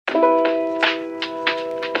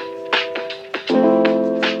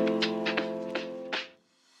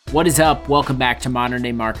What is up? Welcome back to Modern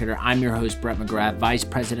Day Marketer. I'm your host, Brett McGrath, Vice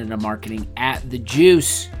President of Marketing at The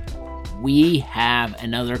Juice. We have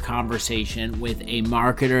another conversation with a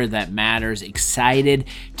marketer that matters. Excited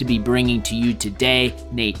to be bringing to you today,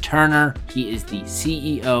 Nate Turner. He is the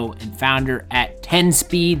CEO and founder at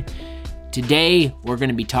 10Speed. Today, we're going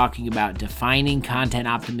to be talking about defining content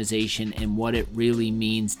optimization and what it really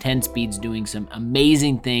means. 10Speed's doing some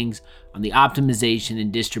amazing things on the optimization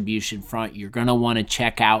and distribution front. You're going to want to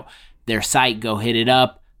check out their site. Go hit it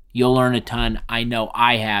up. You'll learn a ton. I know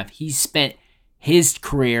I have. He's spent his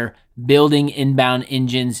career building inbound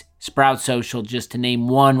engines, Sprout Social, just to name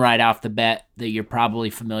one right off the bat that you're probably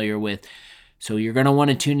familiar with. So you're going to want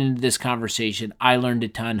to tune into this conversation. I learned a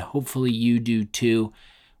ton. Hopefully you do too.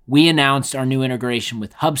 We announced our new integration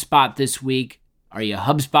with HubSpot this week. Are you a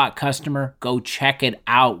HubSpot customer? Go check it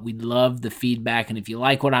out. We love the feedback. And if you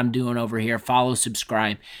like what I'm doing over here, follow,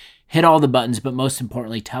 subscribe, hit all the buttons, but most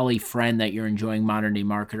importantly, tell a friend that you're enjoying Modern Day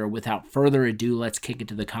Marketer. Without further ado, let's kick it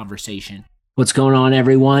to the conversation. What's going on,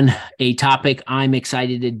 everyone? A topic I'm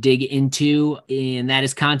excited to dig into, and that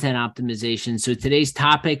is content optimization. So today's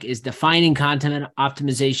topic is defining content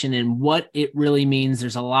optimization and what it really means.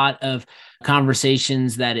 There's a lot of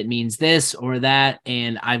conversations that it means this or that,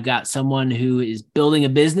 and I've got someone who is building a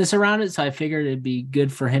business around it, so I figured it'd be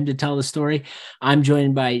good for him to tell the story. I'm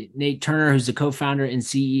joined by Nate Turner, who's the co-founder and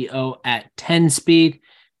CEO at 10Speed.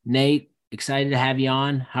 Nate, excited to have you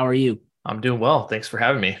on. How are you? I'm doing well. Thanks for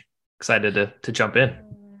having me. Excited to jump in.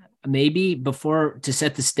 Maybe to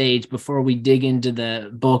set the stage, before we dig into the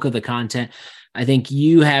bulk of the content, I think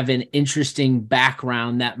you have an interesting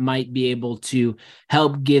background that might be able to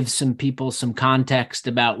help give some people some context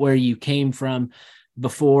about where you came from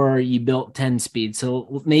before you built 10Speed.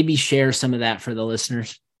 So maybe share some of that for the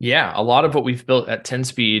listeners. Yeah, a lot of what we've built at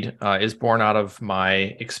 10Speed is born out of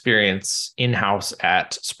my experience in-house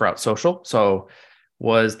at Sprout Social. So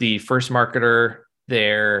was the first marketer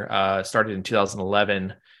there, started in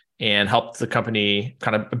 2011 and helped the company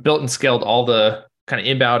kind of built and scaled all the kind of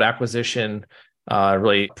inbound acquisition,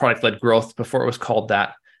 really product-led growth before it was called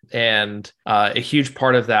that. And a huge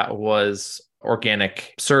part of that was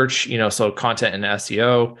organic search, so content and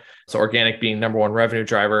SEO. So organic being number one revenue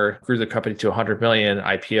driver, grew the company to 100 million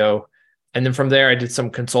IPO. And then from there, I did some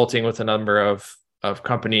consulting with a number of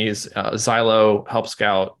companies, Zylo, Help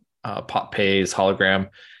Scout, PopPays, Hologram,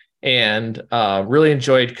 and really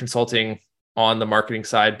enjoyed consulting on the marketing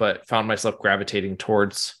side, but found myself gravitating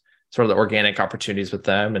towards sort of the organic opportunities with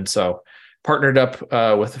them. And so partnered up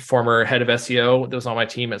with a former head of SEO that was on my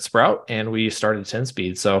team at Sprout, and we started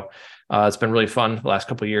 10Speed. So it's been really fun the last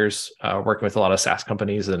couple of years working with a lot of SaaS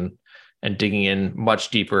companies and digging in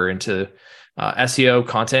much deeper into SEO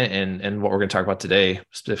content and what we're going to talk about today,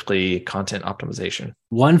 specifically content optimization.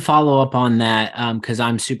 One follow-up on that, because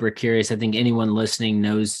I'm super curious. I think anyone listening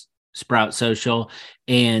knows Sprout Social,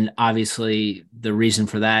 and obviously the reason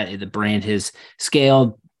for that, the brand has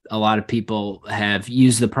scaled. A lot of people have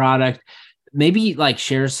used the product. Maybe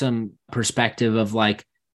share some perspective of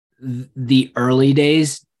the early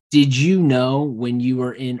days. Did you know when you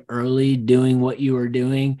were in early doing what you were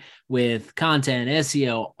doing with content,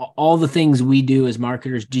 SEO, all the things we do as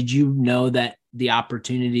marketers, did you know that the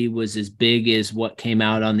opportunity was as big as what came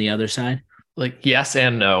out on the other side? Yes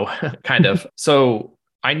and no, kind of. So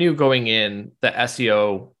I knew going in that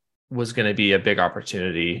SEO was going to be a big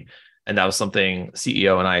opportunity. And that was something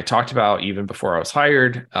CEO and I talked about even before I was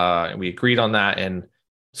hired. And we agreed on that. And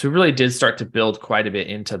so we really did start to build quite a bit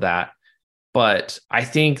into that. But I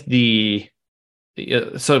think talking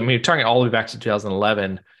all the way back to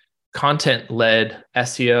 2011, content-led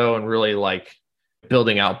SEO and really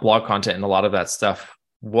building out blog content and a lot of that stuff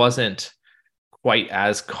wasn't quite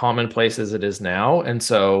as commonplace as it is now. And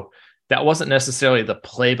so that wasn't necessarily the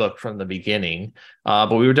playbook from the beginning,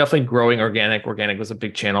 but we were definitely growing organic. Organic was a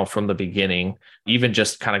big channel from the beginning, even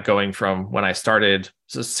just kind of going from when I started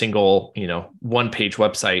a single, one-page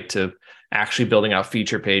website to actually building out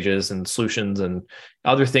feature pages and solutions and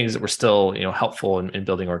other things that were still, helpful in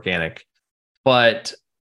building organic. But,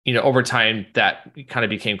 over time that kind of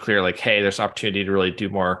became clear, hey, there's opportunity to really do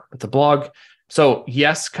more with the blog. So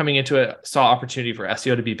yes, coming into it, saw opportunity for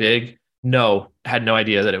SEO to be big. No, had no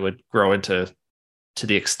idea that it would grow to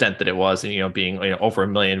the extent that it was, and being over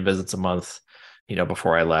 1 million visits a month,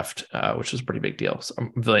 before I left, which was a pretty big deal. So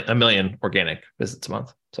 1 million organic visits a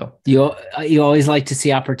month. So you always like to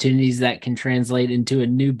see opportunities that can translate into a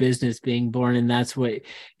new business being born, and that's what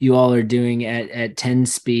you all are doing at 10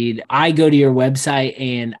 Speed. I go to your website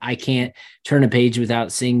and I can't turn a page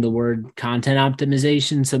without seeing the word content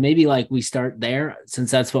optimization. So maybe like we start there,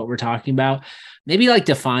 since that's what we're talking about. Maybe like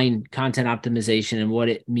define content optimization and what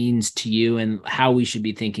it means to you and how we should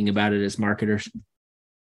be thinking about it as marketers.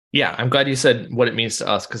 yeah, I'm glad you said what it means to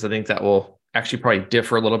us, because I think that will actually probably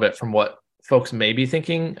differ a little bit from what folks may be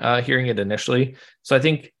thinking, hearing it initially. So I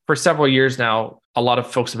think for several years now, a lot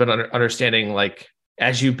of folks have been understanding, like,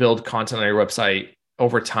 as you build content on your website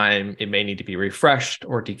over time, it may need to be refreshed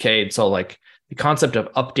or decayed. So like the concept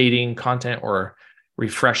of updating content or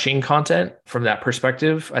refreshing content from that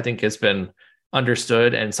perspective, I think has been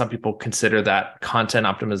understood. And some people consider that content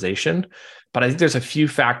optimization. But I think there's a few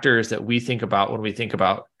factors that we think about when we think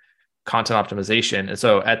about content optimization. And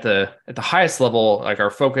so at the highest level, like, our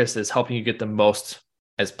focus is helping you get the most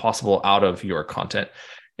as possible out of your content.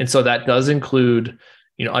 And so that does include,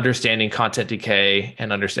 understanding content decay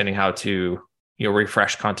and understanding how to,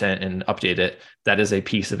 refresh content and update it. That is a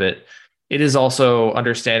piece of it. It is also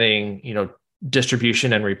understanding,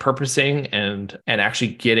 distribution and repurposing, and actually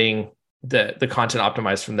getting the content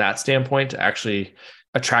optimized from that standpoint to actually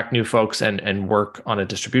attract new folks and work on a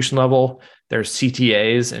distribution level. There's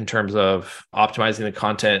CTAs in terms of optimizing the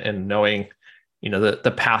content and knowing,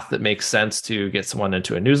 the path that makes sense to get someone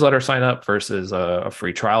into a newsletter sign up versus a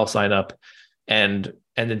free trial sign up. And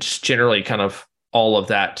then just generally kind of all of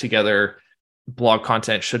that together. Blog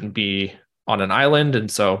content shouldn't be on an island.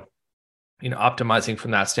 And so, optimizing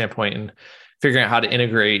from that standpoint and figuring out how to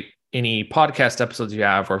integrate any podcast episodes you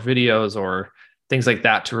have or videos or things like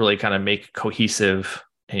that to really kind of make cohesive,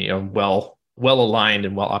 well aligned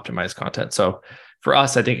and well optimized content. So for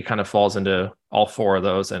us, I think it kind of falls into all four of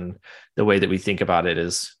those. And the way that we think about it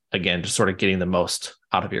is, again, just sort of getting the most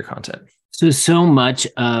out of your content. So much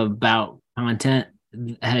about content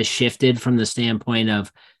has shifted from the standpoint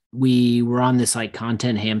of, we were on this like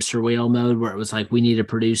content hamster wheel mode where it was like, we need to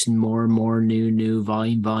produce more and more new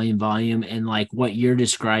volume. And like what you're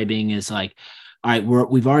describing is like, all right,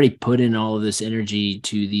 we've already put in all of this energy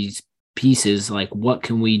to these pieces. Like, what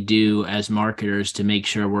can we do as marketers to make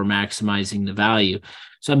sure we're maximizing the value?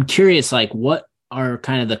 So I'm curious, like, what are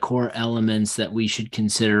kind of the core elements that we should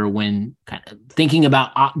consider when kind of thinking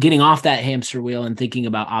about getting off that hamster wheel and thinking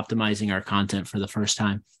about optimizing our content for the first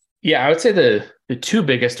time? Yeah, I would say the two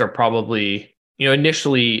biggest are probably,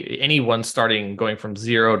 initially anyone starting going from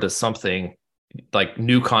zero to something, like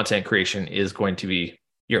new content creation is going to be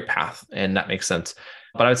your path. And that makes sense.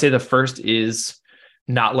 But I would say the first is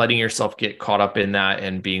not letting yourself get caught up in that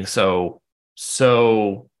and being so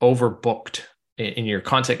overbooked in your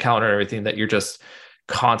content calendar and everything that you're just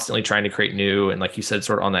constantly trying to create new. And like you said,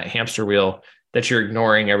 sort of on that hamster wheel, that you're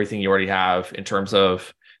ignoring everything you already have in terms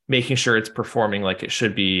of making sure it's performing like it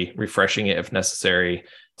should be, refreshing it if necessary.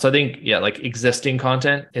 So I think, yeah, like existing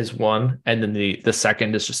content is one. And then the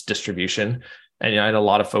second is just distribution. And I know a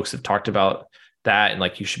lot of folks have talked about that, and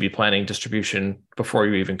like you should be planning distribution before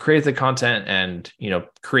you even create the content, and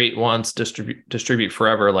create once, distribute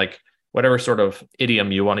forever, like whatever sort of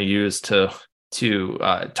idiom you want to use to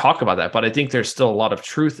talk about that. But I think there's still a lot of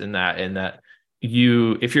truth in that,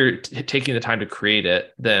 if you're taking the time to create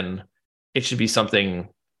it, then it should be something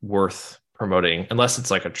worth promoting, unless it's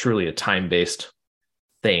like truly a time-based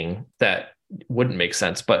thing that wouldn't make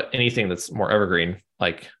sense. But anything that's more evergreen,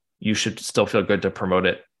 like, you should still feel good to promote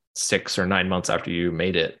it 6 or 9 months after you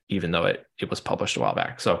made it, even though it was published a while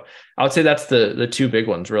back. So I would say that's the two big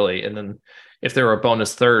ones, really. And then if there were a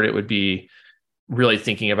bonus third, it would be really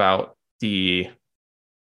thinking about the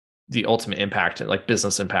ultimate impact and like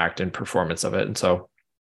business impact and performance of it. And so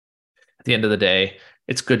at the end of the day,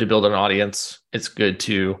 it's good to build an audience. It's good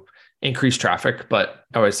to increase traffic, but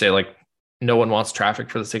I always say, like, no one wants traffic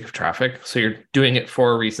for the sake of traffic. So you're doing it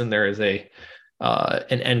for a reason. There is an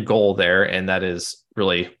end goal there, and that is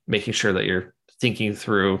really making sure that you're thinking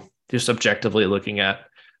through, just objectively looking at,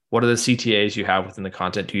 what are the CTAs you have within the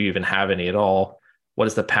content? Do you even have any at all? What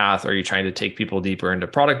is the path? Are you trying to take people deeper into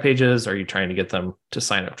product pages? Are you trying to get them to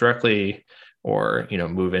sign up directly, or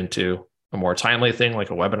move into a more timely thing like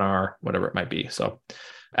a webinar, whatever it might be? So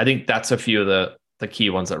I think that's a few of the key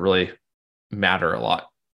ones that really matter a lot.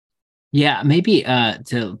 Yeah, maybe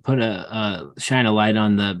to put shine a light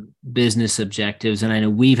on the business objectives. And I know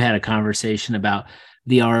we've had a conversation about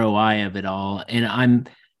the ROI of it all. And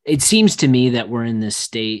it seems to me that we're in this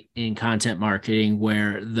state in content marketing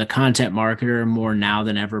where the content marketer, more now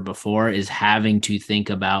than ever before, is having to think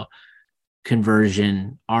about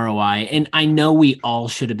conversion ROI. And I know we all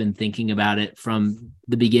should have been thinking about it from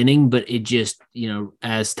the beginning, but it just,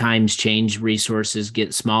 as times change, resources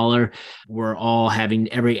get smaller. We're all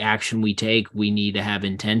having every action we take, we need to have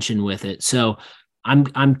intention with it. So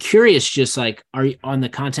I'm curious, just like, are you on the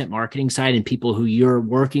content marketing side and people who you're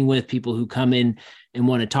working with, people who come in and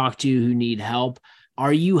want to talk to you, who need help,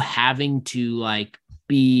 are you having to like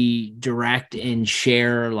be direct and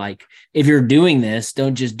share, like, if you're doing this,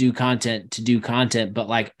 don't just do content to do content, but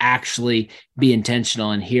like actually be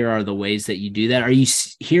intentional, and here are the ways that you do that? Are you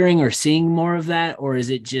hearing or seeing more of that, or is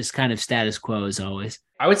it just kind of status quo as always?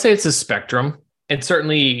 I would say it's a spectrum. And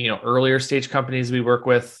certainly, earlier stage companies we work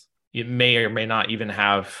with, you may or may not even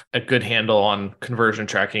have a good handle on conversion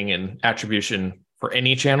tracking and attribution for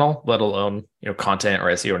any channel, let alone, content or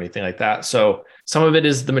SEO or anything like that. So some of it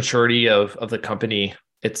is the maturity of the company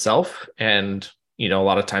itself. And, a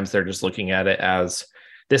lot of times they're just looking at it as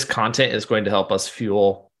this content is going to help us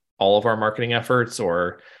fuel all of our marketing efforts,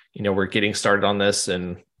 or, we're getting started on this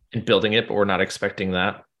and building it, but we're not expecting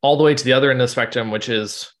that. All the way to the other end of the spectrum, which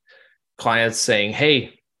is clients saying,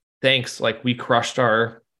 hey, thanks. Like, we crushed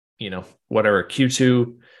our, whatever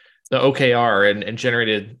Q2, the OKR, and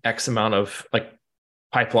generated X amount of like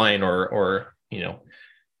pipeline or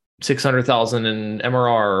 600,000 in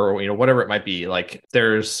MRR, or whatever it might be. Like,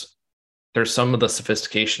 there's some of the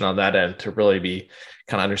sophistication on that end to really be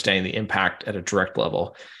kind of understanding the impact at a direct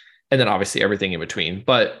level, and then obviously everything in between.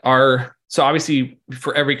 But so obviously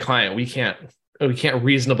for every client, we can't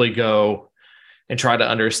reasonably go and try to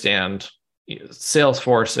understand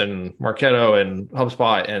Salesforce and Marketo and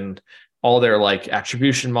HubSpot and all their like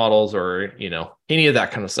attribution models, or any of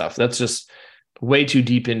that kind of stuff. That's just way too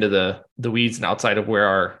deep into the weeds and outside of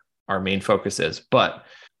where our main focus is. But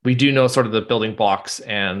we do know sort of the building blocks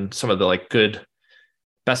and some of the like good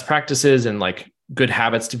best practices and like good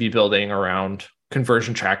habits to be building around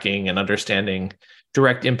conversion tracking and understanding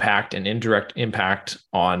direct impact and indirect impact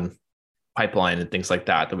on pipeline and things like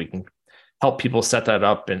that we can help people set that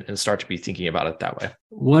up and start to be thinking about it that way.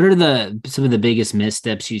 What are some of the biggest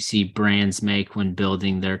missteps you see brands make when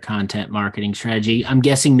building their content marketing strategy? I'm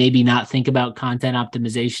guessing maybe not think about content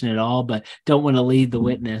optimization at all, but don't want to lead the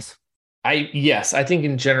witness. Yes, I think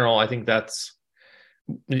in general, I think that's,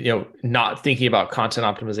 not thinking about content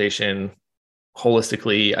optimization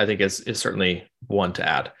holistically, I think is certainly one to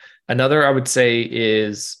add. Another I would say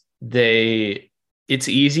is it's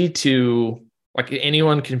easy to, like,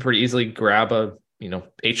 anyone can pretty easily grab a,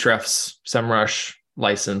 Ahrefs, SEMrush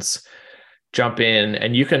license, jump in,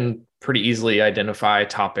 and you can pretty easily identify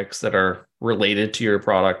topics that are related to your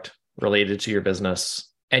product, related to your business,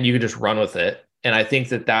 and you can just run with it. And I think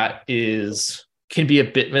that can be a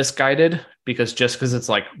bit misguided, because just because it's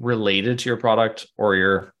like related to your product or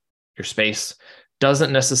your space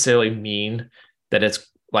doesn't necessarily mean that it's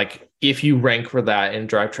like, if you rank for that and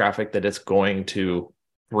drive traffic, that it's going to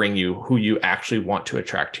bring you who you actually want to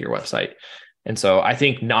attract to your website. And so I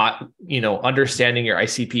think not, understanding your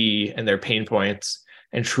ICP and their pain points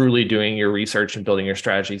and truly doing your research and building your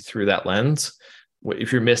strategy through that lens.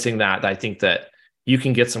 If you're missing that, I think that you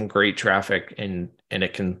can get some great traffic and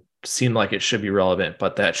it can seem like it should be relevant,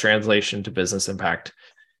 but that translation to business impact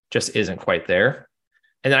just isn't quite there.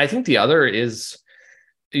 And then I think the other is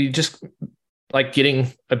you just like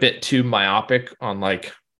getting a bit too myopic on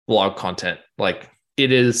like blog content. Like,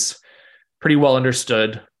 it is pretty well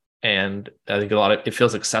understood, and I think it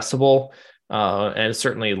feels accessible, and it's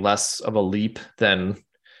certainly less of a leap than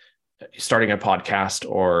starting a podcast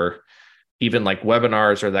or even like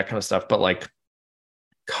webinars or that kind of stuff. But like,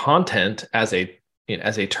 content as a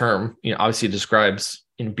term, obviously describes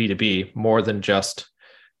in B2B more than just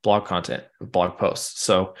blog content, blog posts.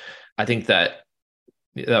 So I think that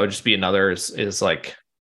would just be another is like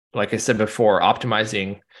I said before,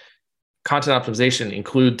 optimizing. Content optimization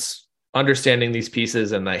includes understanding these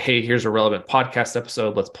pieces and that, hey, here's a relevant podcast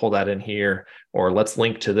episode, let's pull that in here, or let's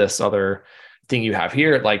link to this other thing you have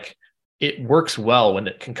here. Like, it works well when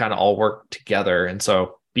it can kind of all work together. And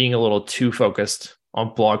so being a little too focused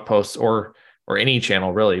on blog posts or any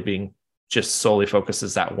channel, really being just solely focused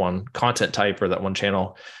as that one content type or that one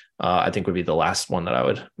channel, I think would be the last one that I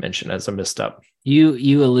would mention as a misstep.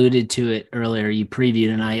 You alluded to it earlier. You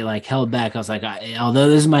previewed, and I like held back. I was like, although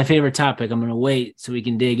this is my favorite topic, I'm going to wait so we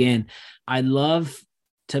can dig in. I'd love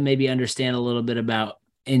to maybe understand a little bit about,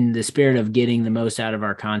 in the spirit of getting the most out of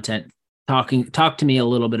our content, talk to me a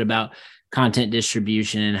little bit about content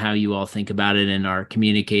distribution and how you all think about it and are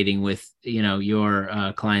communicating with,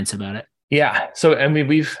 your clients about it. Yeah. So, I mean,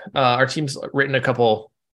 we've, our team's written a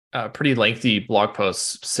couple pretty lengthy blog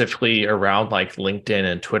posts specifically around like LinkedIn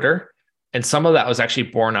and Twitter. And some of that was actually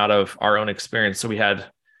born out of our own experience. So we had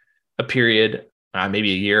a period,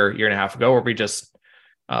 maybe a year and a half ago, where we just,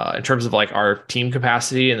 in terms of like our team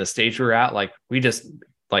capacity and the stage we were at, like we just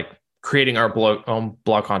like creating our own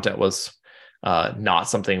blog content was not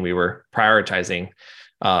something we were prioritizing.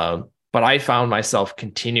 But I found myself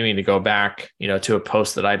continuing to go back, to a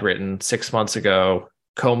post that I'd written 6 months ago,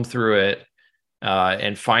 comb through it,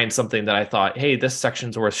 and find something that I thought, hey, this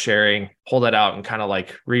section's worth sharing, pull that out and kind of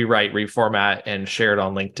like rewrite, reformat, and share it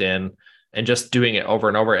on LinkedIn, and just doing it over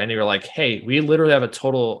and over. And you're like, hey, we literally have a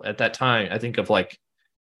total at that time, I think, of like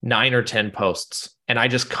 9 or 10 posts. And I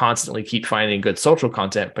just constantly keep finding good social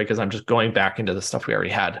content because I'm just going back into the stuff we already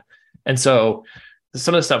had. And so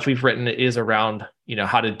some of the stuff we've written is around,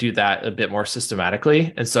 how to do that a bit more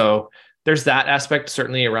systematically. And so there's that aspect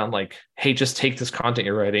certainly around like, hey, just take this content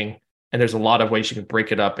you're writing, and there's a lot of ways you can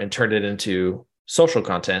break it up and turn it into social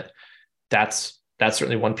content. That's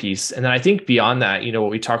certainly one piece. And then I think beyond that,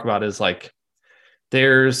 what we talk about is like,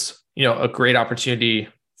 there's, a great opportunity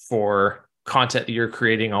for content that you're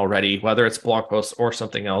creating already, whether it's blog posts or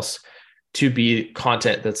something else, to be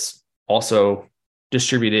content that's also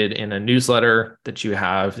distributed in a newsletter that you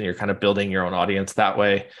have, and you're kind of building your own audience that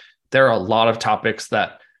way. There are a lot of topics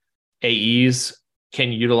that AEs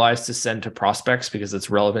can utilize to send to prospects because it's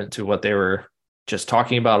relevant to what they were just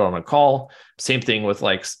talking about on a call. Same thing with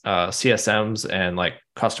like CSMs and like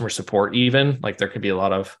customer support, even like there could be a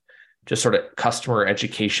lot of just sort of customer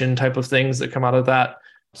education type of things that come out of that.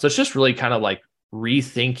 So it's just really kind of like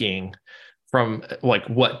rethinking from like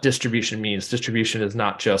what distribution means. Distribution is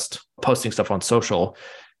not just posting stuff on social,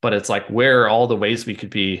 but it's like, where are all the ways we could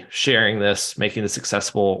be sharing this, making this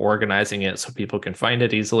accessible, organizing it so people can find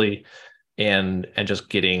it easily, and just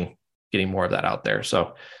getting more of that out there.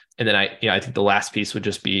 So, and then I think the last piece would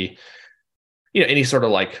just be, any sort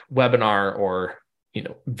of like webinar or,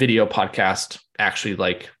 video podcast, actually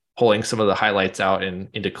like pulling some of the highlights out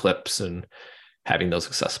into clips and having those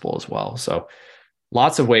accessible as well. So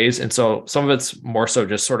lots of ways. And so some of it's more so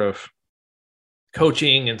just sort of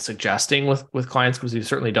coaching and suggesting with clients, because we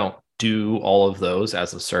certainly don't do all of those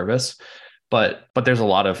as a service, but there's a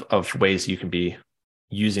lot of ways you can be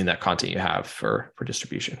using that content you have for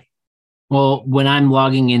distribution. Well, when I'm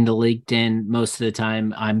logging into LinkedIn, most of the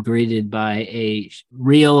time I'm greeted by a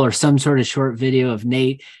reel or some sort of short video of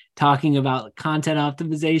Nate talking about content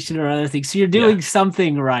optimization or other things. So you're doing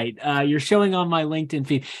something right. You're showing on my LinkedIn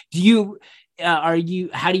feed. How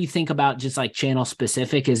do you think about just like channel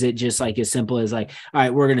specific? Is it just like as simple as like, all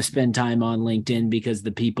right, we're going to spend time on LinkedIn because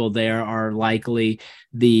the people there are likely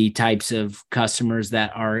the types of customers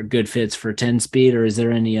that are good fits for 10-speed, or is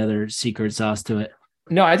there any other secret sauce to it?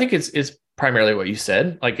 No, I think it's primarily what you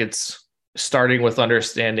said. Like, it's starting with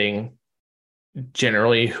understanding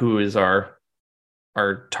generally who is our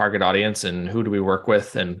target audience and who do we work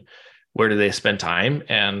with and where do they spend time.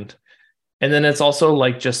 And then it's also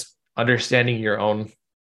like just understanding your own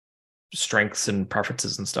strengths and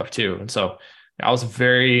preferences and stuff too. And so I was a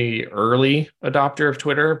very early adopter of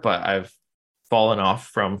Twitter, but I've fallen off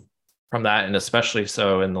from that, and especially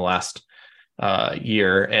so in the last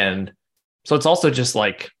year. And so it's also just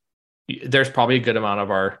like, there's probably a good amount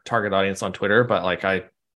of our target audience on Twitter, but like I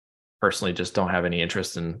personally just don't have any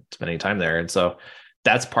interest in spending time there. And so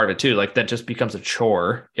that's part of it too. Like that just becomes a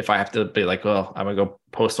chore if I have to be like, well, I'm gonna go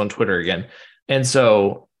post on Twitter again. And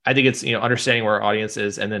so I think it's, understanding where our audience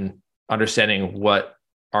is, and then understanding what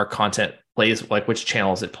our content plays, like which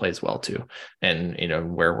channels it plays well to, and,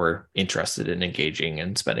 where we're interested in engaging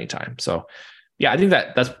and spending time. So yeah, I think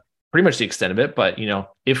that's pretty much the extent of it. But,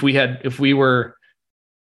 if we were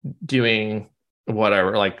doing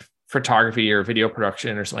whatever, like photography or video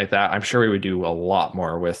production or something like that, I'm sure we would do a lot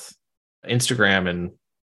more with Instagram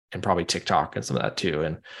and probably TikTok and some of that too.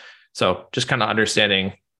 And so just kind of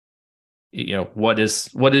understanding, what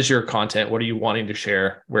is your content? What are you wanting to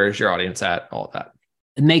share? Where is your audience at? All of that.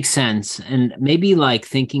 It makes sense. And maybe like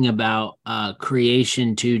thinking about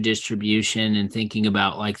creation to distribution and thinking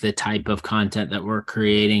about like the type of content that we're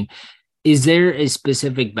creating. Is there a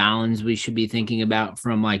specific balance we should be thinking about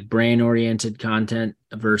from like brand oriented content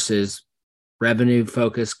versus revenue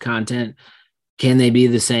focused content? Can they be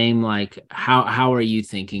the same? Like how are you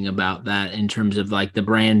thinking about that in terms of like the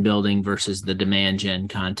brand building versus the demand gen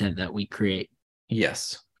content that we create?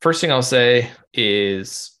 Yes. First thing I'll say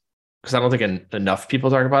is, because I don't think enough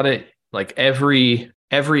people talk about it, like every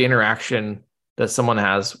interaction that someone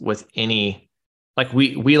has with any, like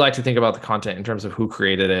we like to think about the content in terms of who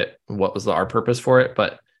created it and what was our purpose for it,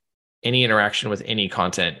 but any interaction with any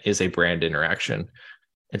content is a brand interaction.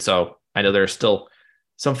 And so I know there are still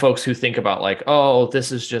some folks who think about like, oh,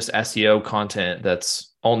 this is just SEO content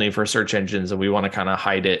that's only for search engines and we want to kind of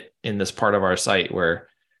hide it in this part of our site where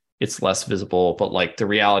it's less visible. But like the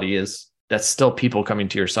reality is that's still people coming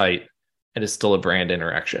to your site and it's still a brand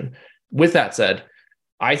interaction. With that said,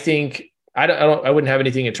 I think I wouldn't have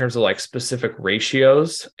anything in terms of like specific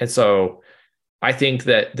ratios. And so I think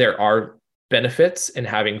that there are benefits in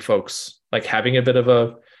having folks like having a bit of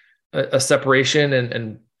a separation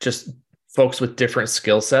and just folks with different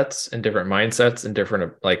skill sets and different mindsets and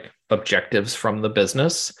different like objectives from the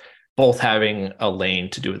business, both having a lane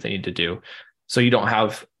to do what they need to do. So you don't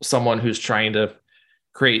have someone who's trying to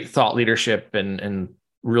create thought leadership and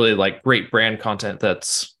really like great brand content that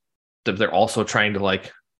they're also trying to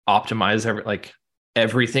like optimize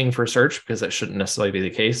everything for search, because that shouldn't necessarily be the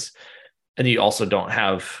case. And you also don't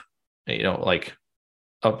have, like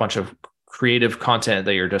a bunch of creative content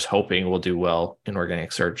that you're just hoping will do well in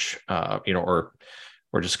organic search, or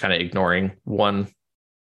just kind of ignoring one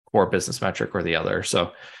core business metric or the other.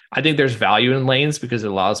 So I think there's value in lanes because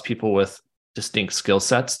it allows people with distinct skill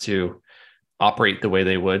sets to operate the way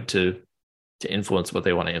they would to influence what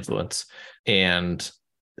they want to influence. And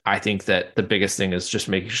I think that the biggest thing is just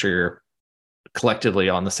making sure you're collectively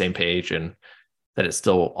on the same page and that it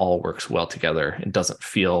still all works well together and doesn't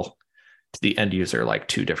feel to the end user like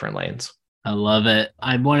two different lanes. I love it.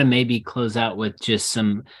 I want to maybe close out with just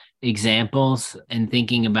some examples and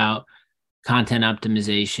thinking about content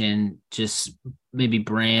optimization, just maybe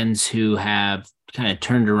brands who have kind of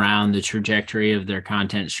turned around the trajectory of their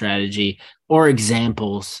content strategy, or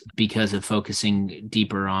examples because of focusing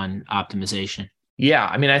deeper on optimization. Yeah,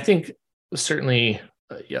 I mean, I think certainly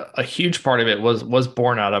a huge part of it was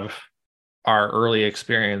born out of our early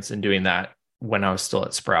experience in doing that when I was still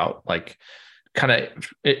at Sprout, like kind of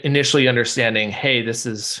initially understanding, hey, this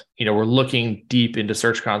is, we're looking deep into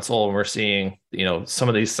Search Console and we're seeing, some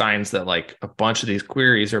of these signs that like a bunch of these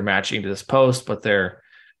queries are matching to this post, but they're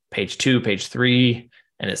page 2, page 3.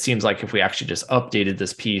 And it seems like if we actually just updated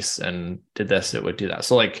this piece and did this, it would do that.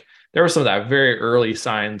 So like there were some of that very early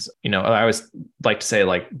signs, I always like to say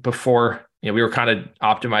like before, we were kind of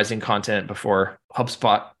optimizing content before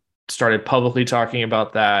HubSpot started publicly talking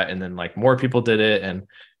about that. And then like more people did it. And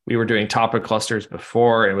we were doing topic clusters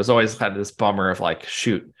before. And it was always kind of this bummer of like,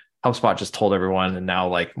 shoot, HubSpot just told everyone. And now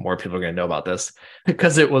like more people are going to know about this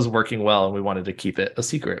because it was working well. And we wanted to keep it a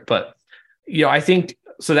secret. But, I think,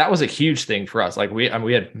 so that was a huge thing for us. Like we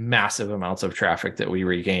had massive amounts of traffic that we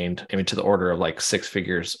regained, to the order of like 6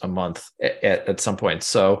 figures a month at some point.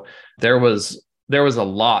 So there was a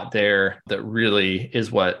lot there that really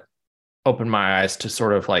is what opened my eyes to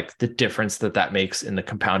sort of like the difference that makes in the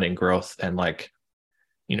compounding growth and like,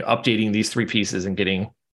 updating these 3 pieces and getting,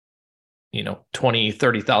 20,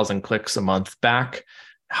 30,000 clicks a month back.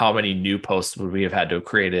 How many new posts would we have had to have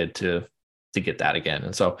created to get that again?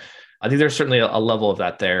 And so I think there's certainly a level of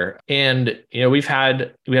that there. And, we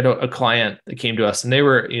had a client that came to us and they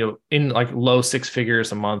were, in like low 6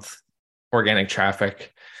 figures a month organic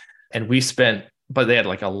traffic. And but they had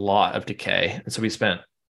like a lot of decay. And so we spent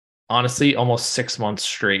honestly almost 6 months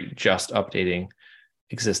straight just updating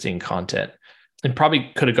existing content, and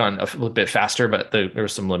probably could have gone a little bit faster, but there were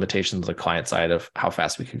some limitations on the client side of how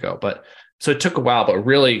fast we could go. But so it took a while, but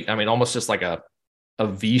really, almost just like a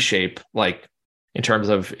V shape, like in terms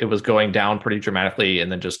of it was going down pretty dramatically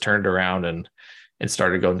and then just turned around and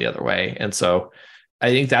started going the other way. And so I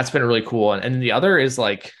think that's been really cool. And the other is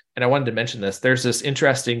like, and I wanted to mention this, there's this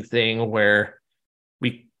interesting thing where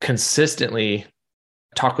we consistently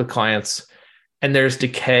talk with clients and there's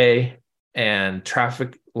decay and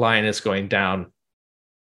traffic line is going down.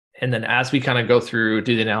 And then as we kind of go through,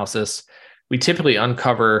 do the analysis, we typically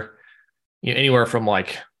uncover anywhere from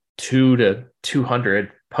like 2 to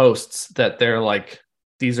 200 posts that they're like,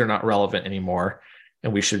 these are not relevant anymore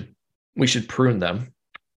and we should prune them.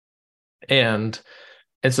 And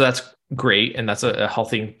so that's great. And that's a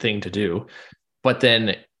healthy thing to do. But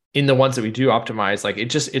then in the ones that we do optimize, like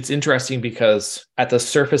it's interesting because at the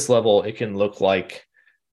surface level, it can look like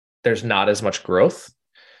there's not as much growth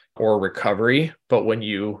or recovery. But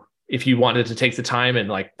if you wanted to take the time and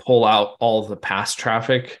like pull out all the past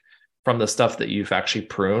traffic from the stuff that you've actually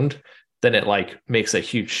pruned, then it like makes a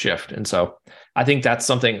huge shift. And so I think that's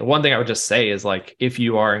one thing I would just say is like, if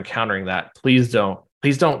you are encountering that, please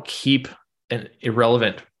don't keep an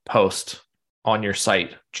irrelevant post on your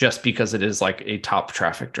site just because it is like a top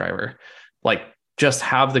traffic driver. Like just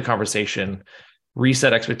have the conversation,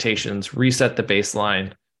 reset expectations, reset the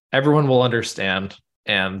baseline. Everyone will understand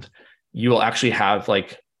and you will actually have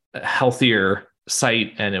like a healthier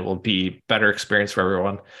site and it will be better experience for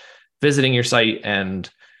everyone visiting your site. And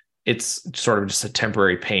it's sort of just a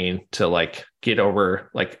temporary pain to like get over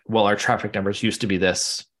like, well, our traffic numbers used to be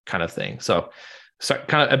this kind of thing. So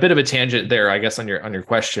kind of a bit of a tangent there, I guess, on your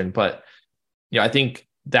question, but I think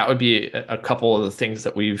that would be a couple of the things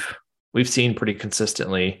that we've seen pretty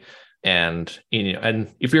consistently. And,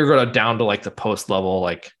 and if you're going down to like the post level,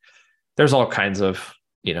 like there's all kinds of,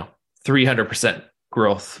 300%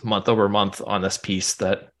 growth month over month on this piece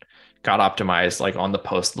that got optimized, like on the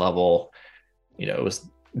post level, it was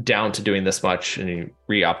down to doing this much and you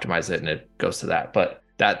re-optimize it and it goes to that. But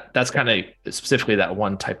that's kind of specifically that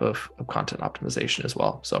one type of content optimization as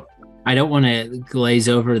well. So I don't want to glaze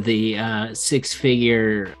over the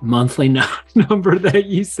 6-figure monthly number that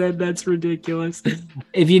you said. That's ridiculous.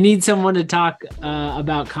 If you need someone to talk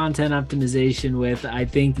about content optimization with, I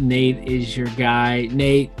think Nate is your guy.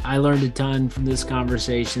 Nate, I learned a ton from this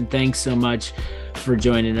conversation. Thanks so much for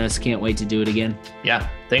joining us. Can't wait to do it again. Yeah.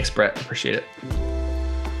 Thanks, Brett. Appreciate it.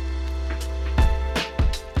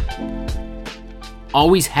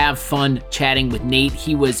 Always have fun chatting with Nate.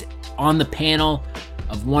 He was on the panel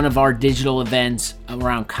of one of our digital events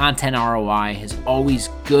around content ROI, has always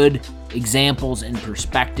good examples and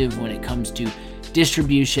perspective when it comes to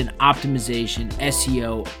distribution, optimization,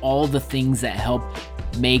 SEO, all the things that help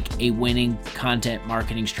make a winning content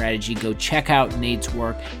marketing strategy. Go check out Nate's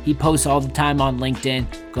work. He posts all the time on LinkedIn.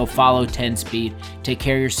 Go follow 10 Speed. Take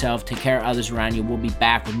care of yourself. Take care of others around you. We'll be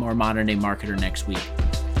back with more Modern Day Marketer next week.